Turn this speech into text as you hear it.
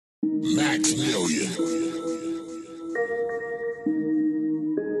Max Million.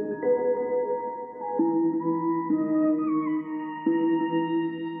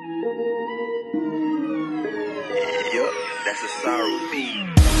 Yup, that's a sorrow beat.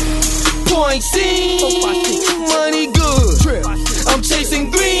 Point C, money good. I'm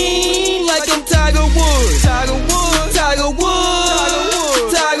chasing green like I'm Tiger Woods. Tiger Woods, Tiger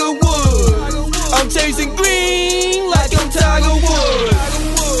Woods, Tiger Woods. I'm chasing green like I'm Tiger Woods.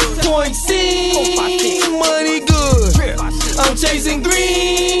 Point C, money good. I'm chasing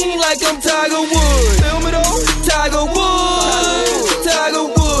green like I'm Tiger Woods. Feel me though? Tiger Woods, Tiger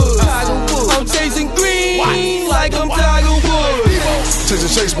Woods. I'm chasing green like I'm Tiger Woods. Chase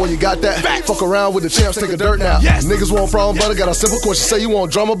and chase, boy, you got that? Fuck around with the champs, take a dirt now. Niggas want problem, but I got a simple question. Say you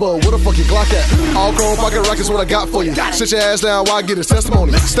want drama, but where the fuck your Glock at? All chrome pocket rockets, what I got for you. Sit your ass down while I get his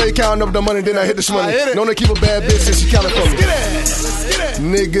testimony. Stay counting up the money, then I hit the money. Known to keep a bad bitch since she counted for me.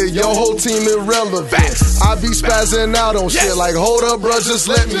 Nigga, your whole team irrelevant. I be spazzing out on shit like, hold up, bruh, just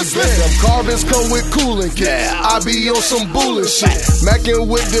let me get them carbons come with cooling kits. I be on some bullshit. Mackin'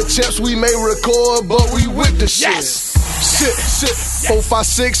 with the champs, we may record, but we with the shit. Shit, 4, 5,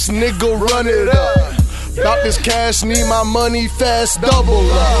 6, nigga, run it up. Bout this cash, need my money fast, double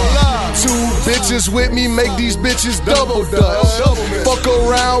up. 2 bitches with me, make these bitches double dutch. Fuck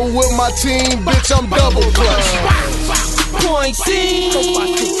around with my team, bitch, I'm double clutch. Point C,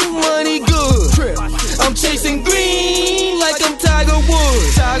 money good. I'm chasing green like I'm Tiger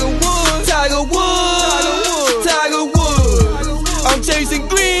Woods. Tiger Woods, Tiger Woods, Tiger Woods. I'm chasing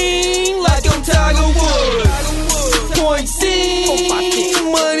green like I'm Tiger Woods. Point C,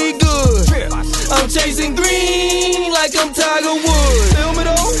 money good. I'm chasing green like I'm Tiger Woods. Feel me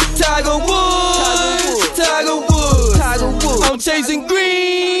though? Tiger Woods, Tiger Woods, Tiger Woods. I'm chasing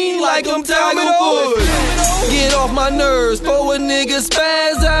green like I'm Tiger Woods. Get off my nerves, for a nigga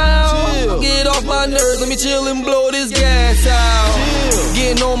spaz out. Get off my nerves, let me chill and blow this gas out.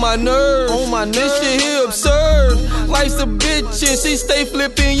 Getting on my nerves, this shit here absurd. Life's a bitch and she stay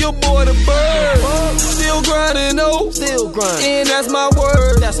flipping your boy the bird. Still grinding, oh, and that's my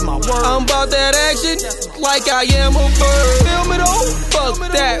word. I'm about that action like I am a bird. Feel me though?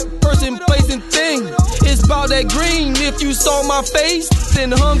 Fuck that person, place, and thing. It's about that green. If you saw my face,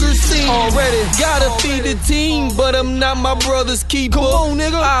 then hunger seen. Already gotta feed the team, but I'm not my brother's keeper. Come on,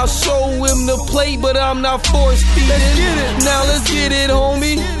 nigga. I'll show him the plate, but I'm not force feeding. Now let's get it,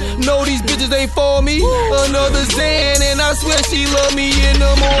 homie. No, these bitches ain't for me. Another Zan, and I swear she love me in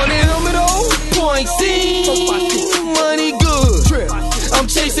the morning. Feel me though? Point C, money good. I'm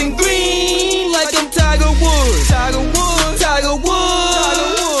chasing green like I'm Tiger Woods. Tiger Woods, Tiger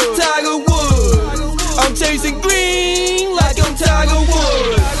Woods, Tiger Woods. I'm chasing green like I'm Tiger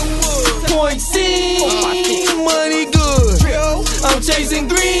Woods. Point C, money good. I'm chasing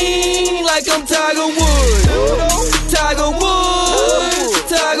green like I'm Tiger Woods. Tiger Woods,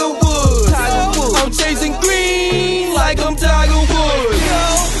 Tiger Woods. I'm chasing green like I'm Tiger Woods.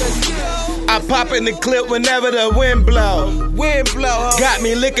 I pop in the clip whenever the wind blow. Got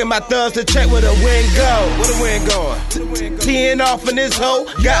me licking my thumbs to check where the wind go. Where the wind going? Teeing off in this hoe.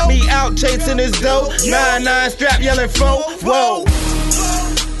 Got me out chasing this dough. 9-9 strap yelling foe. Whoa.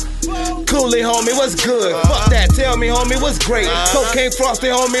 Cooley, homie, what's good? Fuck that, tell me, homie, what's great? Cocaine frosty,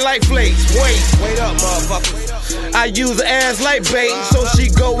 homie, like flakes. Wait up, motherfucker. I use her ass like bait, so she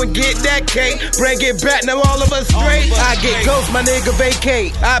go and get that cake. Bring it back, now all of us straight. I get ghost, my nigga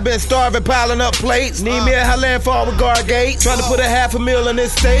vacate. I been starving, piling up plates. Need me a Highland Fall with Gargate. Trying to put a $500,000 in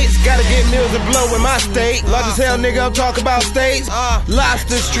this states. Gotta get meals and blow in my state. Large as hell, nigga, I'm talking about states.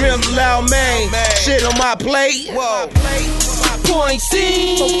 Lobster, shrimp, loud main. Shit on my plate. Point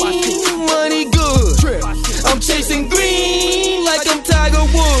C, money good. I'm chasing green like I'm Tiger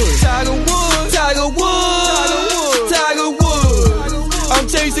Woods. Tiger Woods, Tiger Woods, Tiger Woods. I'm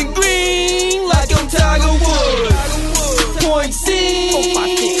chasing green like I'm Tiger Woods. Point C,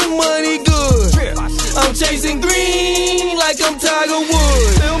 money good. I'm chasing green like I'm Tiger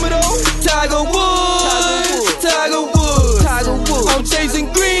Woods. Feel me though? Tiger Woods, Tiger Woods, Tiger Woods. I'm chasing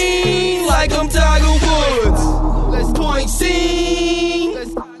green like I'm Tiger Woods. Point C,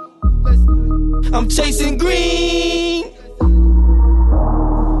 I'm chasing green.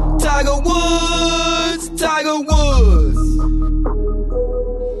 Tiger Woods, Tiger Woods.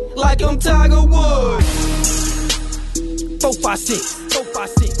 Like I'm Tiger Woods. 4, 5, 6,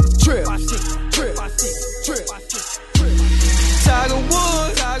 trip. Tiger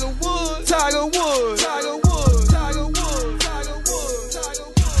Woods, Tiger Woods, Tiger Woods, Tiger Woods, Tiger Woods,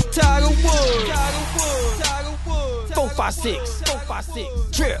 Tiger Woods, Tiger Woods, 4, 5, 6,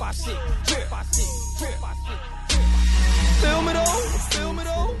 trip. Feel me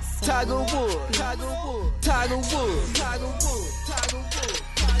though? Tiger Woods. Tiger Woods. Tiger Woods. Tiger Woods. Tiger Woods.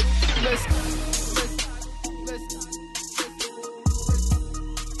 Let's